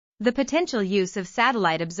The potential use of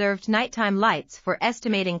satellite-observed nighttime lights for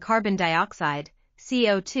estimating carbon dioxide,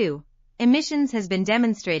 CO2, emissions has been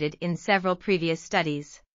demonstrated in several previous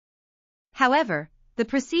studies. However, the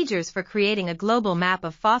procedures for creating a global map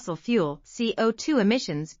of fossil fuel CO2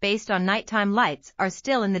 emissions based on nighttime lights are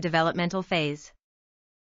still in the developmental phase.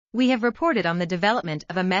 We have reported on the development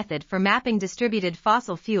of a method for mapping distributed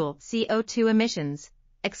fossil fuel CO2 emissions,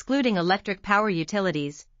 excluding electric power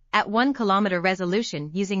utilities, at 1 kilometer resolution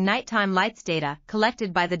using nighttime lights data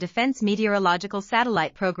collected by the Defense Meteorological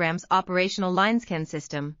Satellite Program's Operational Linescan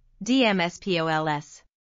System, DMSPOLS.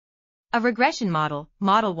 A regression model,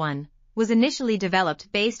 Model 1, was initially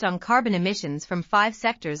developed based on carbon emissions from 5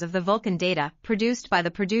 sectors of the Vulcan data produced by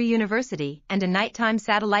the Purdue University and a nighttime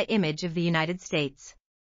satellite image of the United States.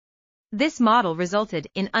 This model resulted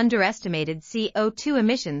in underestimated CO2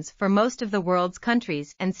 emissions for most of the world's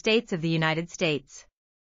countries and states of the United States.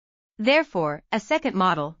 Therefore, a second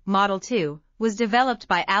model, Model 2, was developed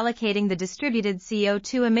by allocating the distributed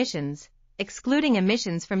CO2 emissions, excluding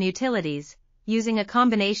emissions from utilities, using a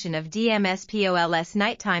combination of DMSPOLS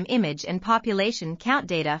nighttime image and population count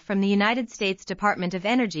data from the United States Department of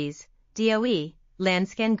Energy's, DOE,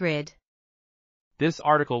 Landscan grid. This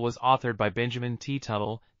article was authored by Benjamin T.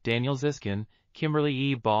 Tuttle, Daniel Ziskin, Kimberly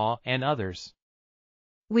E. Baugh, and others.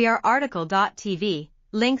 We are RTCLTV,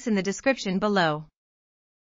 links in the description below.